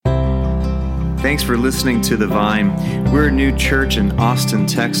Thanks for listening to The Vine. We're a new church in Austin,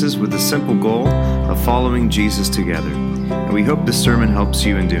 Texas, with the simple goal of following Jesus together. And we hope this sermon helps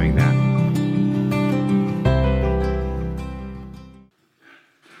you in doing that.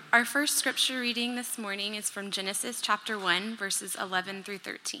 Our first scripture reading this morning is from Genesis chapter 1, verses 11 through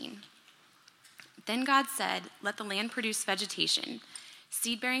 13. Then God said, "Let the land produce vegetation,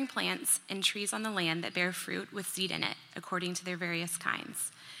 seed-bearing plants, and trees on the land that bear fruit with seed in it, according to their various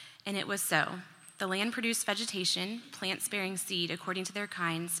kinds." And it was so. The land produced vegetation, plants bearing seed according to their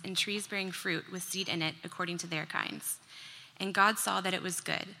kinds, and trees bearing fruit with seed in it according to their kinds. And God saw that it was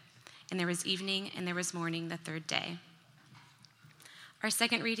good. And there was evening and there was morning the third day. Our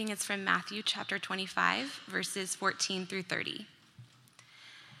second reading is from Matthew chapter 25, verses 14 through 30.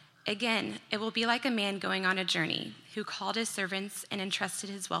 Again, it will be like a man going on a journey, who called his servants and entrusted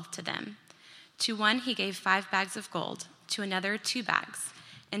his wealth to them. To one he gave 5 bags of gold, to another 2 bags,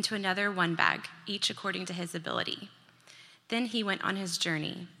 and to another 1 bag, each according to his ability. Then he went on his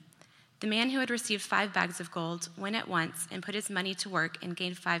journey. The man who had received 5 bags of gold went at once and put his money to work and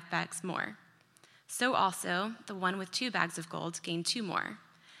gained 5 bags more. So also, the one with 2 bags of gold gained 2 more.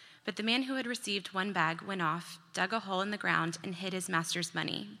 But the man who had received 1 bag went off, dug a hole in the ground, and hid his master's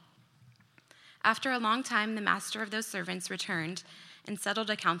money. After a long time, the master of those servants returned and settled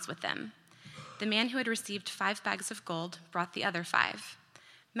accounts with them. The man who had received 5 bags of gold brought the other 5.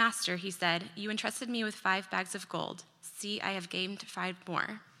 "Master," he said, "you entrusted me with 5 bags of gold. See, I have gained 5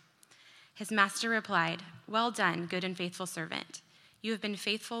 more." His master replied, "Well done, good and faithful servant. You have been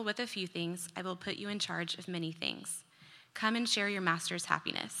faithful with a few things. I will put you in charge of many things. Come and share your master's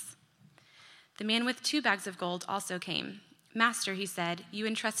happiness." The man with 2 bags of gold also came. "Master," he said, "you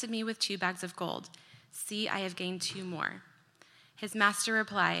entrusted me with 2 bags of gold. See, I have gained 2 more." His master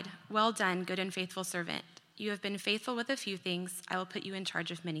replied, "Well done, good and faithful servant. You have been faithful with a few things. I will put you in charge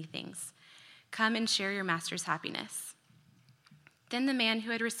of many things. Come and share your master's happiness." Then the man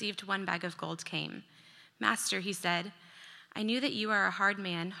who had received 1 bag of gold came. "Master," he said, "I knew that you are a hard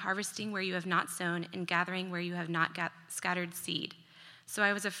man, harvesting where you have not sown and gathering where you have not scattered seed. So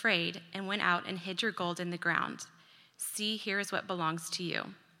I was afraid and went out and hid your gold in the ground. See, here is what belongs to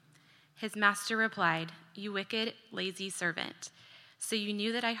you." His master replied, "You wicked, lazy servant. So you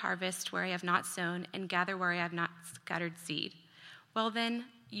knew that I harvest where I have not sown and gather where I have not scattered seed. Well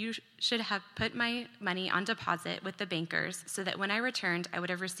then, you should have put my money on deposit with the bankers, so that when I returned, I would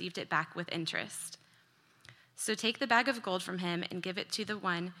have received it back with interest. So take the bag of gold from him and give it to the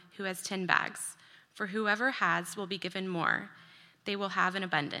one who has 10 bags. For whoever has will be given more. They will have an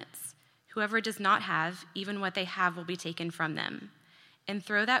abundance. Whoever does not have, even what they have will be taken from them. And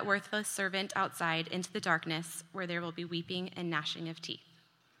throw that worthless servant outside into the darkness, where there will be weeping and gnashing of teeth."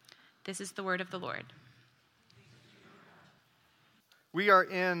 This is the word of the Lord. We are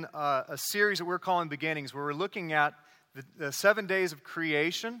in a series that we're calling Beginnings, where we're looking at the 7 days of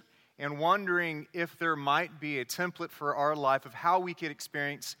creation and wondering if there might be a template for our life of how we could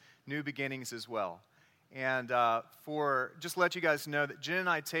experience new beginnings as well. And just to let you guys know that Jen and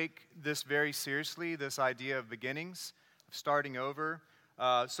I take this very seriously, this idea of beginnings, of starting over.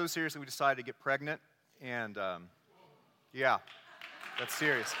 So seriously, we decided to get pregnant, and yeah, that's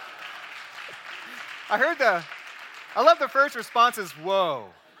serious. I love the first response is,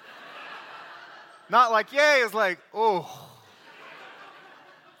 "Whoa." Not like, yay, it's like, oh.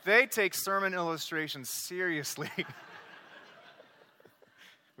 They take sermon illustrations seriously.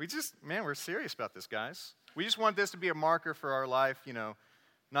 We're serious about this, guys. We just want this to be a marker for our life,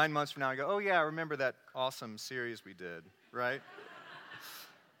 9 months from now, I go, "Oh yeah, I remember that awesome series we did," right?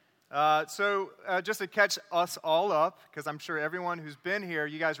 So just to catch us all up, because I'm sure everyone who's been here,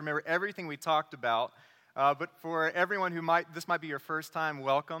 you guys remember everything we talked about. But for everyone this might be your first time,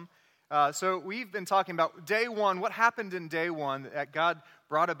 welcome. So we've been talking about day 1, what happened in day 1, that God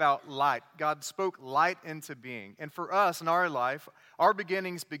brought about light. God spoke light into being. And for us in our life, our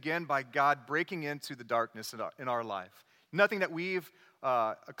beginnings begin by God breaking into the darkness in our life. Nothing that we've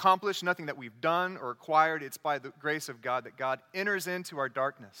accomplished, nothing that we've done or acquired. It's by the grace of God that God enters into our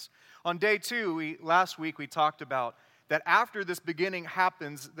darkness. On day 2, last week we talked about that after this beginning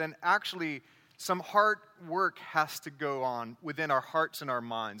happens, then actually some heart work has to go on within our hearts and our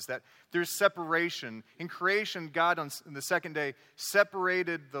minds, that there's separation. In creation, God on the second day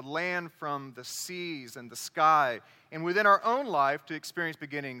separated the land from the seas and the sky. And within our own life, to experience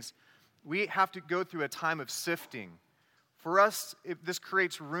beginnings, we have to go through a time of sifting. For us, this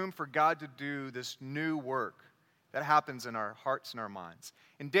creates room for God to do this new work that happens in our hearts and our minds.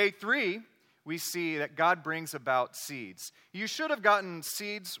 In day 3, we see that God brings about seeds. You should have gotten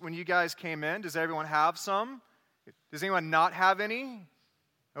seeds when you guys came in. Does everyone have some? Does anyone not have any?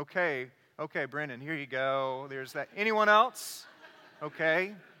 Okay. Okay, Brendan, here you go. There's that. Anyone else?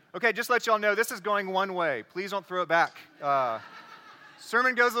 Okay. Okay, just to let y'all know, this is going one way. Please don't throw it back.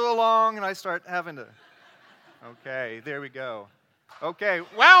 Sermon goes a little long, and I start having to... Okay, there we go. Okay,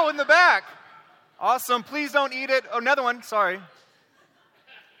 wow, in the back. Awesome. Please don't eat it. Oh, another one. Sorry.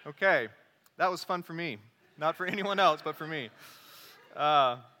 Okay, that was fun for me. Not for anyone else, but for me.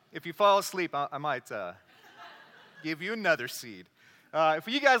 If you fall asleep, I might give you another seed. If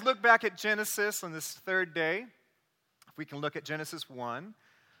you guys look back at Genesis on this third day, if we can look at Genesis 1,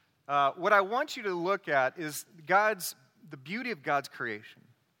 what I want you to look at is the beauty of God's creation.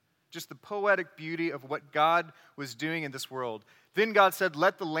 Just the poetic beauty of what God was doing in this world. Then God said,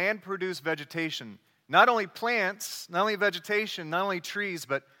 let the land produce vegetation. Not only plants, not only vegetation, not only trees,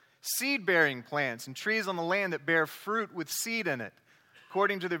 but seed-bearing plants and trees on the land that bear fruit with seed in it,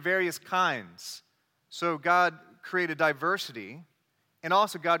 according to their various kinds. So God created diversity, and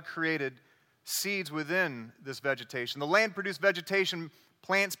also God created seeds within this vegetation. The land produced vegetation,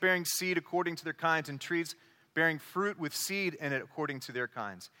 plants bearing seed according to their kinds, and trees bearing fruit with seed in it according to their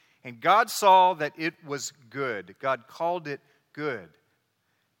kinds. And God saw that it was good. God called it good.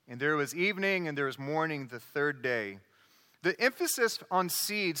 And there was evening and there was morning the third day. The emphasis on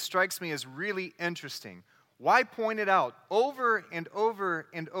seeds strikes me as really interesting. Why point it out over and over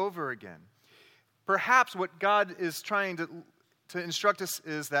and over again? Perhaps what God is trying to instruct us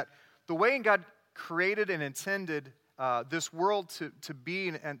is that the way God created and intended this world to be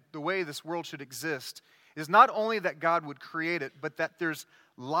and the way this world should exist is not only that God would create it, but that there's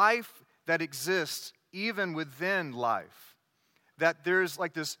life that exists even within life. That there's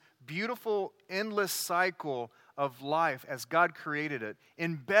like this beautiful, endless cycle of life as God created it,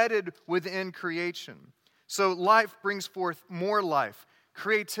 embedded within creation. So life brings forth more life.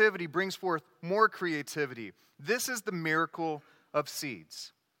 Creativity brings forth more creativity. This is the miracle of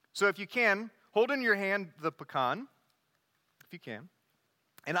seeds. So if you can, hold in your hand the pecan, if you can.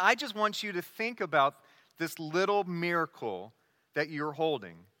 And I just want you to think about this little miracle that you're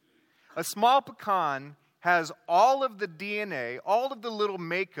holding. A small pecan has all of the DNA, all of the little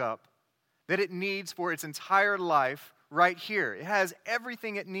makeup that it needs for its entire life right here. It has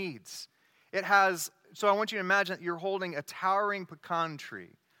everything it needs. So I want you to imagine that you're holding a towering pecan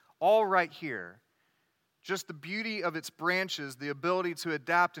tree, all right here. Just the beauty of its branches, the ability to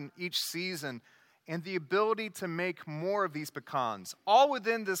adapt in each season, and the ability to make more of these pecans. All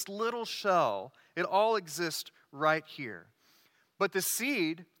within this little shell, it all exists right here. But the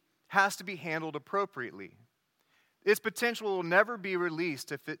seed has to be handled appropriately. Its potential will never be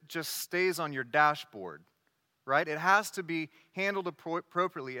released if it just stays on your dashboard, right? It has to be handled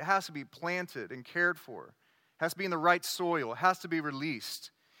appropriately. It has to be planted and cared for. It has to be in the right soil. It has to be released.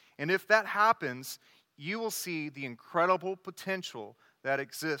 And if that happens, you will see the incredible potential that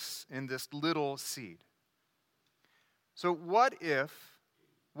exists in this little seed. So what if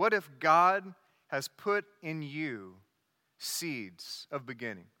God has put in you seeds of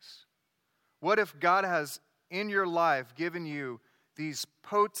beginnings? What if God has in your life given you these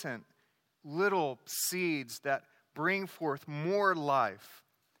potent little seeds that bring forth more life?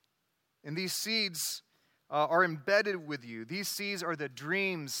 And these seeds are embedded with you. These seeds are the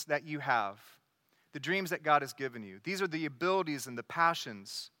dreams that you have, the dreams that God has given you. These are the abilities and the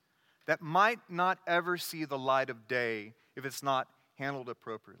passions that might not ever see the light of day if it's not handled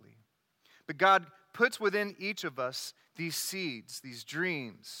appropriately. But God puts within each of us these seeds, these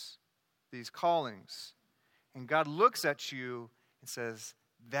dreams, these callings. And God looks at you and says,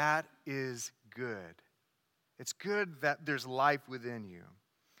 that is good. It's good that there's life within you.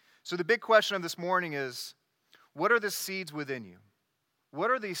 So the big question of this morning is, what are the seeds within you? What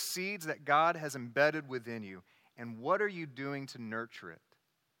are these seeds that God has embedded within you? And what are you doing to nurture it?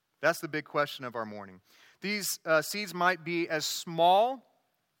 That's the big question of our morning. These seeds might be as small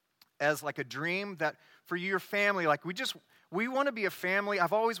as like a dream that for your family, like we want to be a family.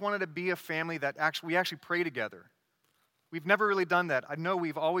 I've always wanted to be a family that we actually pray together. We've never really done that. I know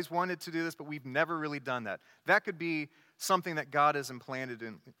we've always wanted to do this, but we've never really done that. That could be something that God has implanted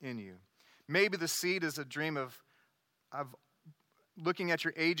in you. Maybe the seed is a dream of looking at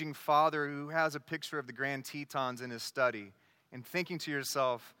your aging father who has a picture of the Grand Tetons in his study and thinking to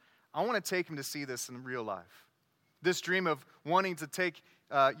yourself, I want to take him to see this in real life. This dream of wanting to take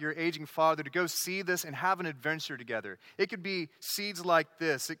your aging father to go see this and have an adventure together. It could be seeds like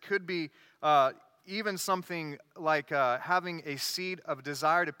this. It could be even something like having a seed of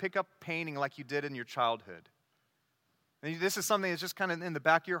desire to pick up painting like you did in your childhood. And this is something that's just kind of in the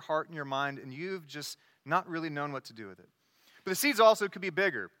back of your heart and your mind, and you've just not really known what to do with it. But the seeds also could be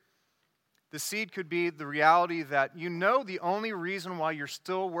bigger. The seed could be the reality that you know the only reason why you're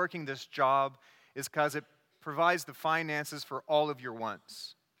still working this job is because it provides the finances for all of your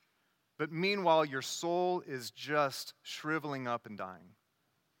wants. But meanwhile, your soul is just shriveling up and dying.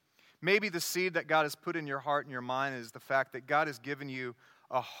 Maybe the seed that God has put in your heart and your mind is the fact that God has given you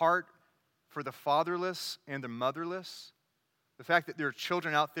a heart for the fatherless and the motherless. The fact that there are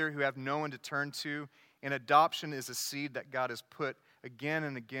children out there who have no one to turn to. And adoption is a seed that God has put again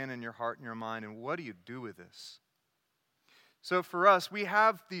and again in your heart and your mind. And what do you do with this? So for us, we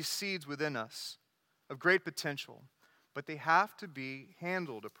have these seeds within us of great potential, but they have to be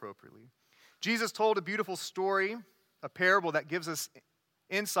handled appropriately. Jesus told a beautiful story, a parable that gives us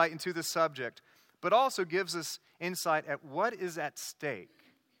insight into the subject, but also gives us insight at what is at stake.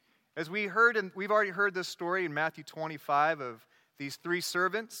 As we heard, and we've already heard this story in Matthew 25 of these 3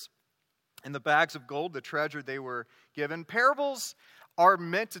 servants and the bags of gold, the treasure they were given. Parables are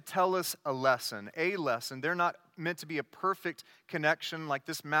meant to tell us a lesson. They're not meant to be a perfect connection, like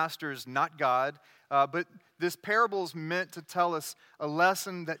this master is not God, but this parable is meant to tell us a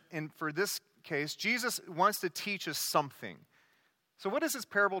lesson that, and for this case, Jesus wants to teach us something. So what is this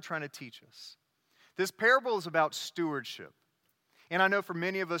parable trying to teach us? This parable is about stewardship. And I know for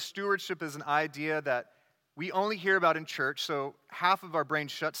many of us, stewardship is an idea that we only hear about in church, so half of our brain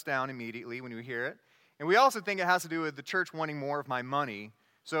shuts down immediately when we hear it. And we also think it has to do with the church wanting more of my money,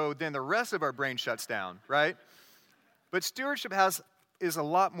 so then the rest of our brain shuts down, right? But stewardship is a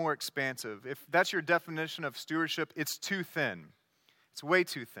lot more expansive. If that's your definition of stewardship, it's too thin. It's way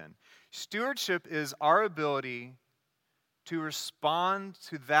too thin. Stewardship is our ability to respond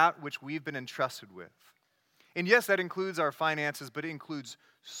to that which we've been entrusted with. And yes, that includes our finances, but it includes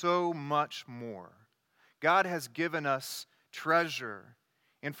so much more. God has given us treasure.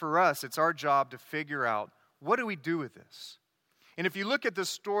 And for us, it's our job to figure out, what do we do with this? And if you look at this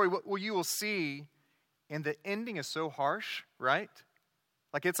story, what you will see, and the ending is so harsh, right?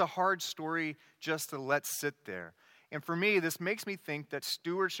 Like it's a hard story just to let sit there. And for me, this makes me think that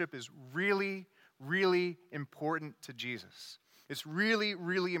stewardship is really, really important to Jesus. It's really,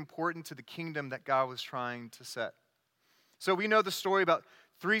 really important to the kingdom that God was trying to set. So we know the story about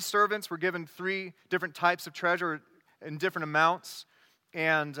 3 servants were given 3 different types of treasure in different amounts.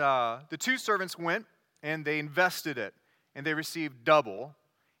 And the 2 servants went and they invested it and they received double.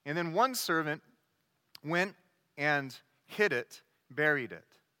 And then 1 servant went and hid it, buried it.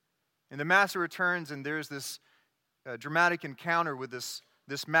 And the master returns and there's this dramatic encounter with this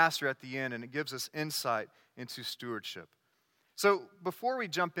master at the end, and it gives us insight into stewardship. So before we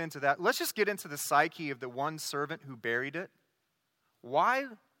jump into that, let's just get into the psyche of the 1 servant who buried it. Why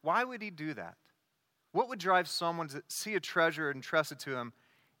would he do that? What would drive someone to see a treasure entrusted to him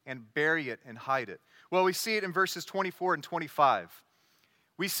and bury it and hide it? Well, we see it in verses 24 and 25.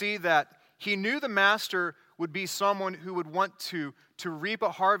 We see that he knew the master would be someone who would want to reap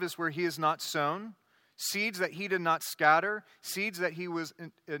a harvest where he is not sown, seeds that he did not scatter, seeds that he was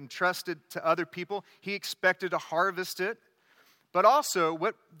entrusted to other people. He expected to harvest it. But also,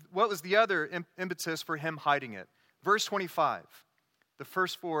 what was the other impetus for him hiding it? Verse 25, the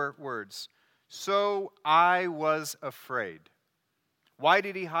first 4 words. So I was afraid. Why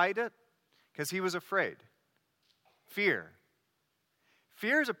did he hide it? Because he was afraid. Fear.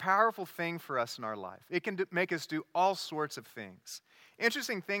 Fear is a powerful thing for us in our life. It can make us do all sorts of things.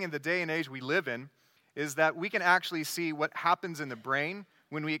 Interesting thing in the day and age we live in is that we can actually see what happens in the brain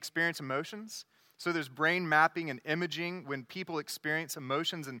when we experience emotions. So there's brain mapping and imaging when people experience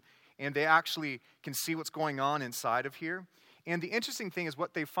emotions and they actually can see what's going on inside of here. And the interesting thing is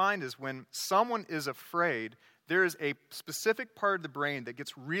what they find is when someone is afraid, there is a specific part of the brain that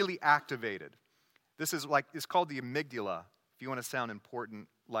gets really activated. This is it's called the amygdala, if you want to sound important,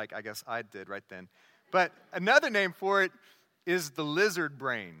 like I guess I did right then. But another name for it is the lizard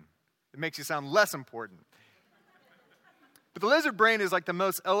brain. It makes you sound less important. But the lizard brain is like the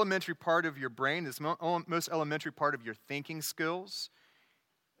most elementary part of your brain, this most elementary part of your thinking skills.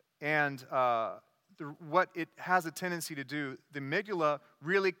 And what it has a tendency to do, the amygdala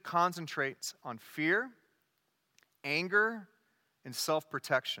really concentrates on fear, anger, and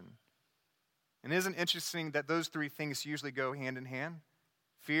self-protection. And isn't it interesting that those 3 things usually go hand in hand?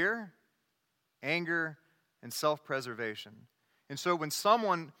 Fear, anger, and self-preservation. And so when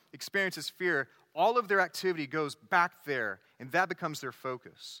someone experiences fear, all of their activity goes back there, and that becomes their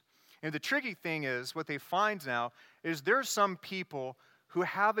focus. And the tricky thing is, what they find now is there are some people who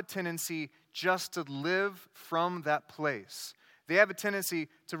have a tendency just to live from that place. They have a tendency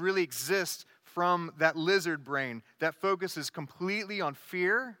to really exist from that lizard brain that focuses completely on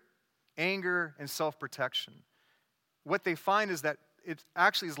fear, anger, and self-protection. What they find is that it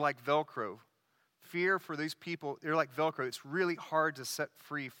actually is like Velcro. Fear for these people, they're like Velcro. It's really hard to set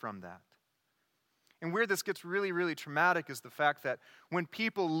free from that. And where this gets really, really traumatic is the fact that when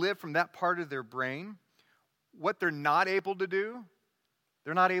people live from that part of their brain, what they're not able to do,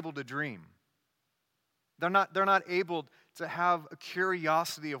 they're not able to dream. They're not able to have a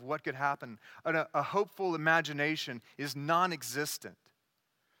curiosity of what could happen. A hopeful imagination is non-existent.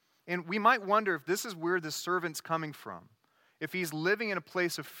 And we might wonder if this is where the servant's coming from. If he's living in a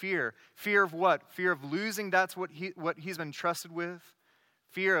place of fear. Fear of what? Fear of losing, that's what he's been trusted with.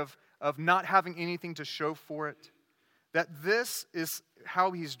 Fear of not having anything to show for it. That this is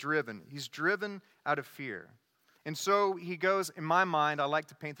how he's driven. He's driven out of fear. And so he goes, in my mind, I like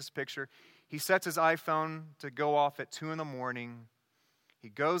to paint this picture. He sets his iPhone to go off at 2 a.m. He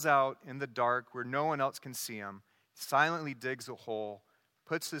goes out in the dark where no one else can see him, silently digs a hole,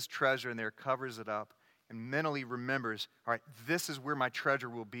 puts his treasure in there, covers it up, and mentally remembers, all right, this is where my treasure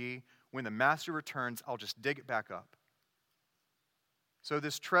will be. When the master returns, I'll just dig it back up. So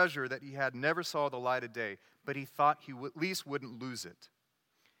this treasure that he had never saw the light of day, but he thought he at least wouldn't lose it.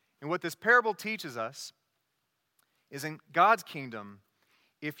 And what this parable teaches us is in God's kingdom,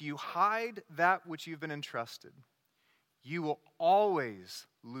 if you hide that which you've been entrusted, you will always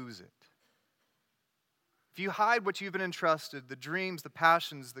lose it. If you hide what you've been entrusted, the dreams, the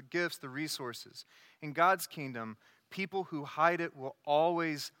passions, the gifts, the resources, in God's kingdom, people who hide it will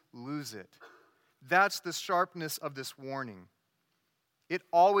always lose it. That's the sharpness of this warning. It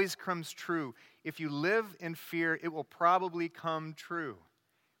always comes true. If you live in fear, it will probably come true.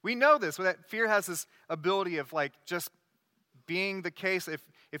 We know this, that fear has this ability of just being the case.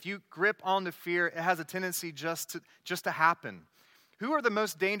 If you grip onto fear, it has a tendency just to happen. Who are the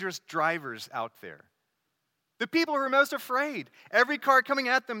most dangerous drivers out there? The people who are most afraid. Every car coming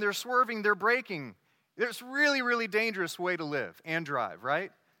at them, they're swerving, they're braking. It's really, really dangerous way to live and drive,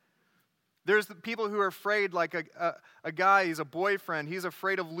 right? There's the people who are afraid, like a guy, he's a boyfriend, he's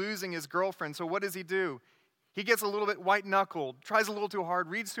afraid of losing his girlfriend. So what does he do? He gets a little bit white-knuckled, tries a little too hard,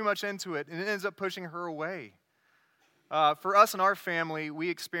 reads too much into it, and it ends up pushing her away. For us and our family, we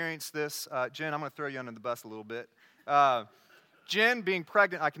experienced this. Jen, I'm going to throw you under the bus a little bit. Jen being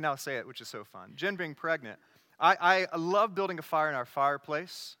pregnant, I can now say it, which is so fun. Jen being pregnant. I love building a fire in our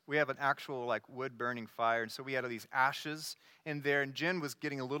fireplace. We have an actual wood-burning fire, and so we had all these ashes in there, and Jen was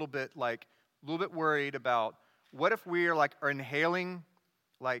getting a little bit worried about what if we are inhaling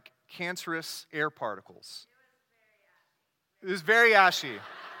cancerous air particles. It was very ashy.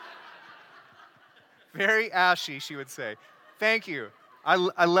 Very ashy, she would say. Thank you.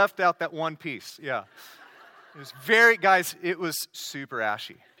 I left out that one piece. Yeah. It was it was super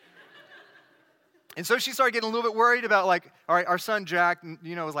ashy. And so she started getting a little bit worried about all right, our son Jack,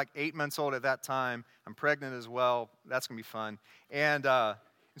 was 8 months old at that time. I'm pregnant as well. That's going to be fun. And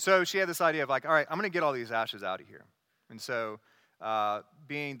so she had this idea of all right, I'm going to get all these ashes out of here. And so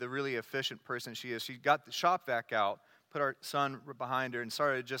being the really efficient person she is, she got the shop vac out, put our son behind her, and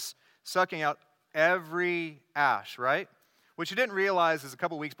started just sucking out every ash, right? What she didn't realize is a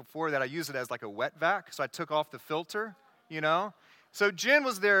couple weeks before that, I used it as a wet vac, so I took off the filter, So Jen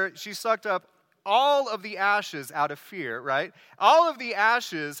was there. She sucked up all of the ashes out of fear, right? All of the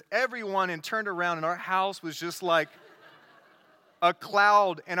ashes, everyone, and turned around, and our house was just like a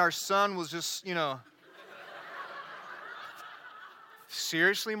cloud, and our son was just,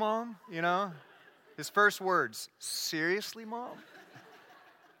 seriously, Mom? His first words, seriously, Mom?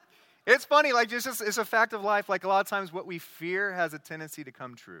 It's funny, it's a fact of life. A lot of times what we fear has a tendency to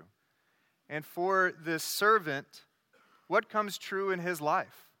come true. And for this servant, what comes true in his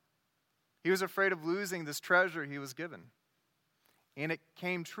life? He was afraid of losing this treasure he was given. And it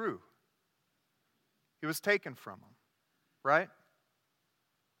came true. It was taken from him, right?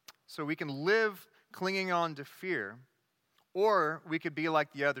 So we can live clinging on to fear, or we could be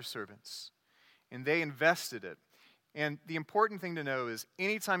like the other servants. And they invested it. And the important thing to know is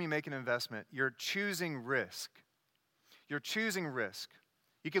anytime you make an investment, you're choosing risk. You're choosing risk.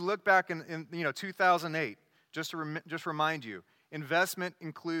 You can look back in 2008, just remind you, investment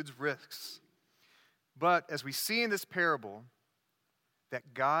includes risks. But as we see in this parable,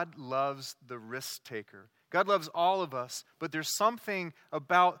 that God loves the risk taker. God loves all of us, but there's something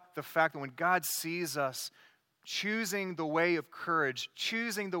about the fact that when God sees us choosing the way of courage,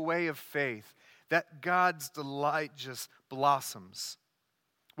 choosing the way of faith, that God's delight just blossoms.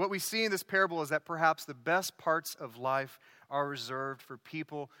 What we see in this parable is that perhaps the best parts of life are reserved for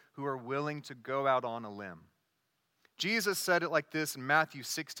people who are willing to go out on a limb. Jesus said it like this in Matthew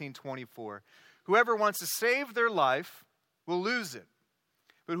 16:24. Whoever wants to save their life will lose it.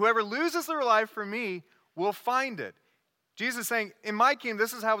 But whoever loses their life for me will find it. Jesus is saying, in my kingdom,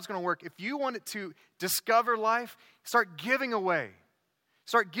 this is how it's going to work. If you want to discover life, start giving away.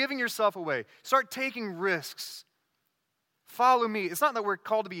 Start giving yourself away. Start taking risks. Follow me. It's not that we're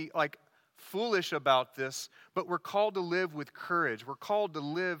called to be like foolish about this, but we're called to live with courage. We're called to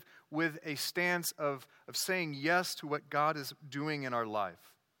live with a stance of saying yes to what God is doing in our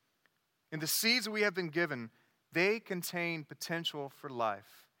life. And the seeds that we have been given, they contain potential for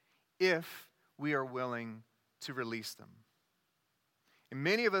life if we are willing to release them. And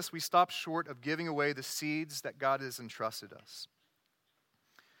many of us, we stop short of giving away the seeds that God has entrusted us.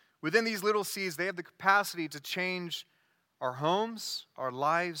 Within these little seeds, they have the capacity to change our homes, our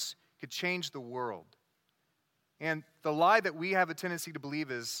lives, could change the world. And the lie that we have a tendency to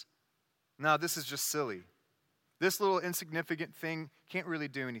believe is, no, this is just silly. This little insignificant thing can't really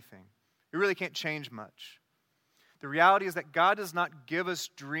do anything. It really can't change much. The reality is that God does not give us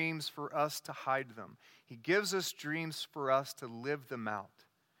dreams for us to hide them. He gives us dreams for us to live them out.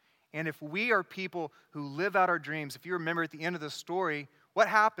 And if we are people who live out our dreams, if you remember at the end of the story, what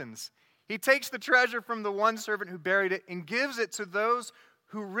happens? He takes the treasure from the one servant who buried it and gives it to those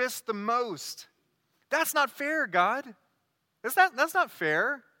who risk the most. That's not fair, God. That's not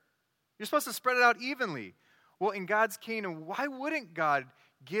fair. You're supposed to spread it out evenly. Well, in God's kingdom, why wouldn't God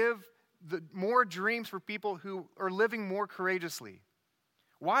give more dreams for people who are living more courageously?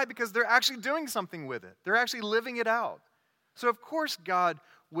 Why? Because they're actually doing something with it. They're actually living it out. So of course God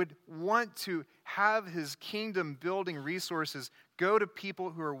would want to have his kingdom building resources go to people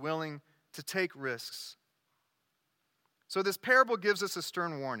who are willing to take risks. So this parable gives us a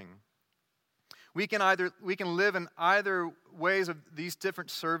stern warning. We can live in either ways of these different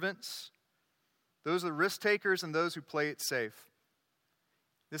servants. Those are the risk takers and those who play it safe.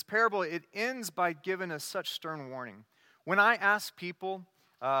 This parable, it ends by giving us such stern warning. When I ask people,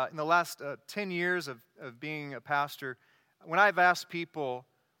 in the last 10 years of being a pastor, when I've asked people,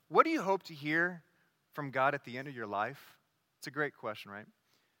 what do you hope to hear from God at the end of your life? It's a great question, right?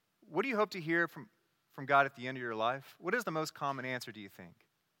 What do you hope to hear from God at the end of your life? What is the most common answer, do you think?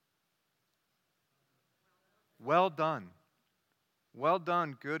 Well done. Well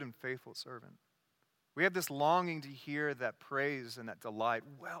done, good and faithful servant. We have this longing to hear that praise and that delight.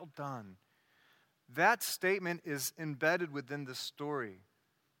 Well done. That statement is embedded within the story.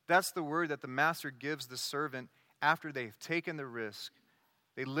 That's the word that the master gives the servant after they've taken the risk.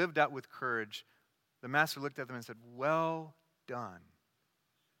 They lived out with courage. The master looked at them and said, well done.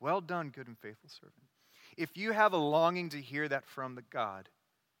 Well done, good and faithful servant. If you have a longing to hear that from the God,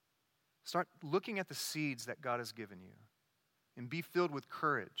 start looking at the seeds that God has given you and be filled with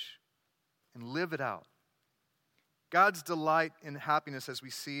courage and live it out. God's delight and happiness, as we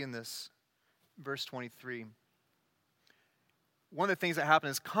see in this verse 23. One of the things that happen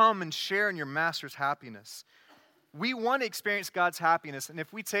is come and share in your master's happiness. We want to experience God's happiness, and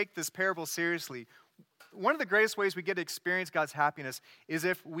if we take this parable seriously, one of the greatest ways we get to experience God's happiness is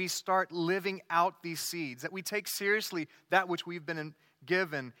if we start living out these seeds, that we take seriously that which we've been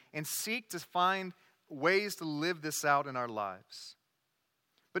given and seek to find ways to live this out in our lives.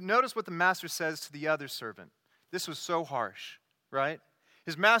 But notice what the master says to the other servant. This was so harsh, right?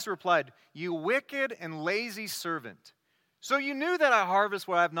 His master replied, "You wicked and lazy servant. So you knew that I harvest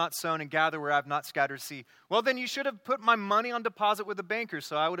where I have not sown and gather where I have not scattered seed. Well, then you should have put my money on deposit with the bankers,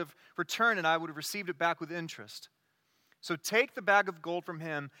 so I would have returned and I would have received it back with interest. So take the bag of gold from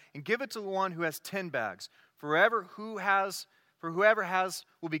him and give it to the one who has 10 bags. For whoever has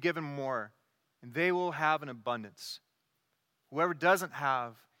will be given more, and they will have an abundance. Whoever doesn't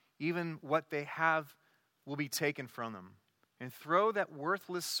have, even what they have will be taken from them. And throw that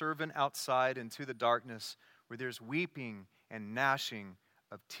worthless servant outside into the darkness where there's weeping and gnashing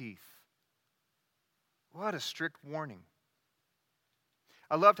of teeth." What a strict warning.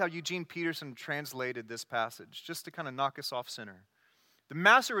 I loved how Eugene Peterson translated this passage, just to kind of knock us off center. The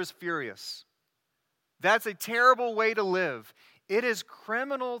master is furious. That's a terrible way to live. It is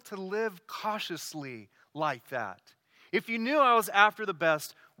criminal to live cautiously like that. If you knew I was after the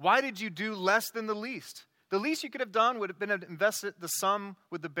best, why did you do less than the least? The least you could have done would have been to invest the sum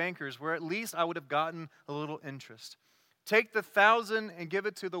with the bankers, where at least I would have gotten a little interest. Take the 1,000 and give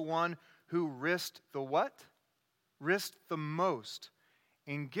it to the one who risked the what? Risked the most.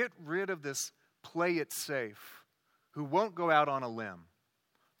 And get rid of this play it safe, who won't go out on a limb.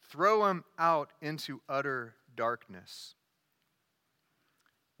 Throw him out into utter darkness.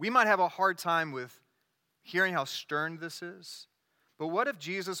 We might have a hard time with hearing how stern this is, but what if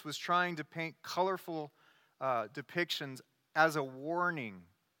Jesus was trying to paint colorful depictions as a warning?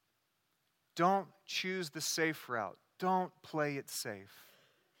 Don't choose the safe route. Don't play it safe.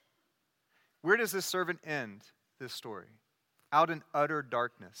 Where does this servant end this story? out in utter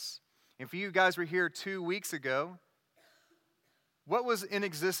darkness. And for you guys who were here 2 weeks ago, what was in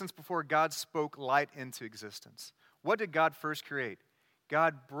existence before God spoke light into existence? What did God first create?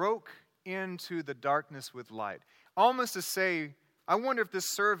 God broke into the darkness with light. Almost to say, I wonder if this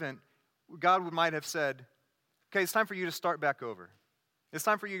servant, God might have said, okay, it's time for you to start back over. It's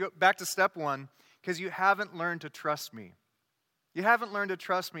time for you to go back to step one because you haven't learned to trust me. You haven't learned to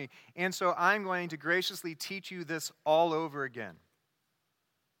trust me, and so I'm going to graciously teach you this all over again.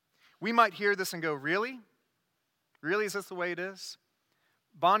 We might hear this and go, really? Really, is this the way it is?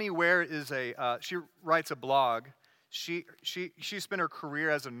 Bonnie Ware is she writes a blog. She spent her career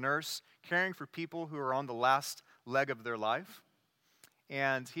as a nurse caring for people who are on the last leg of their life.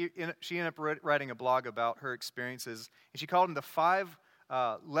 And she ended up writing a blog about her experiences. And she called them the 5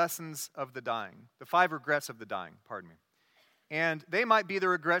 lessons of the dying, the 5 regrets of the dying, pardon me. And they might be the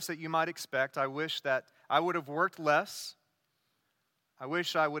regrets that you might expect. I wish that I would have worked less. I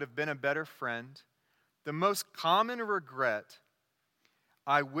wish I would have been a better friend. The most common regret,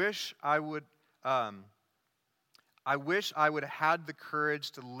 I wish I would have had the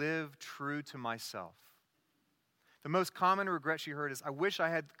courage to live true to myself. The most common regret she heard is, I wish I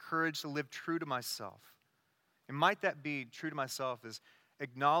had the courage to live true to myself. And might that be true to myself is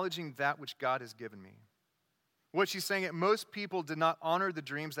acknowledging that which God has given me. What she's saying is most people did not honor the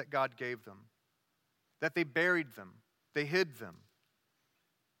dreams that God gave them, that they buried them, they hid them.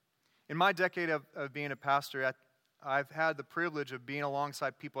 In my decade of being a pastor, I've had the privilege of being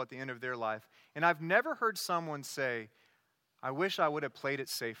alongside people at the end of their life, and I've never heard someone say, I wish I would have played it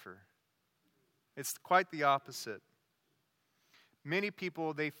safer. It's quite the opposite. Many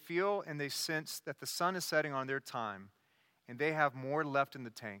people, they feel and they sense that the sun is setting on their time, and they have more left in the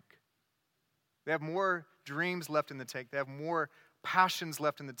tank. They have more dreams left in the tank. They have more passions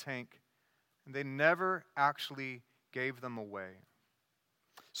left in the tank. And they never actually gave them away.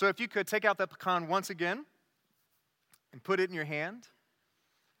 So if you could take out that pecan once again and put it in your hand.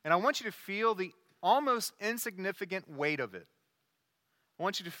 And I want you to feel the almost insignificant weight of it. I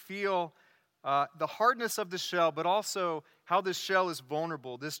want you to feel the hardness of the shell, but also how this shell is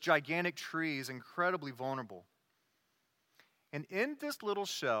vulnerable. This gigantic tree is incredibly vulnerable. And in this little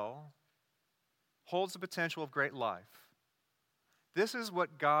shell holds the potential of great life. This is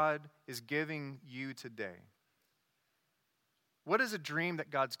what God is giving you today. What is a dream that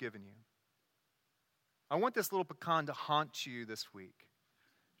God's given you? I want this little pecan to haunt you this week,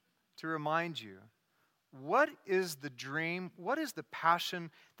 to remind you, what is the dream, what is the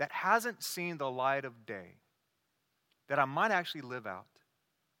passion that hasn't seen the light of day that I might actually live out?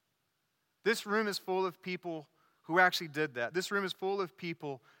 This room is full of people who actually did that. This room is full of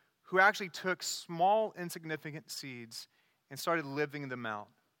people who actually took small, insignificant seeds and started living them out.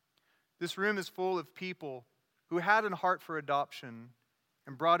 This room is full of people who had a heart for adoption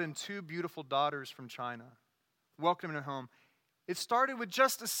and brought in 2 beautiful daughters from China, welcomed them home. It started with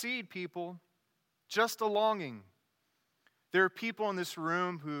just a seed, people, just a longing. There are people in this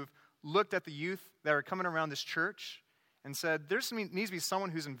room who've looked at the youth that are coming around this church and said, there needs to be someone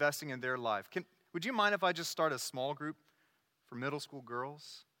who's investing in their life. Would you mind if I just start a small group for middle school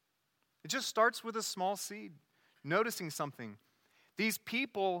girls? It just starts with a small seed, noticing something. These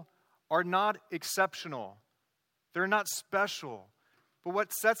people are not exceptional. They're not special. But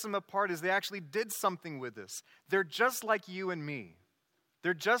what sets them apart is they actually did something with this. They're just like you and me.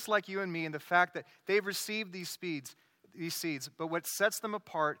 They're just like you and me in the fact that they've received these seeds. But what sets them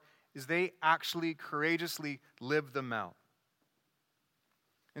apart is they actually courageously live them out.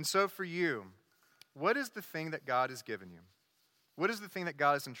 And so for you, what is the thing that God has given you? What is the thing that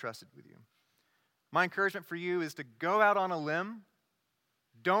God has entrusted with you? My encouragement for you is to go out on a limb,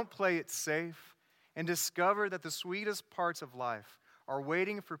 don't play it safe, and discover that the sweetest parts of life are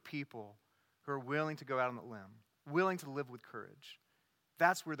waiting for people who are willing to go out on the limb, willing to live with courage.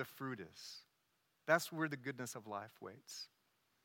 That's where the fruit is. That's where the goodness of life waits.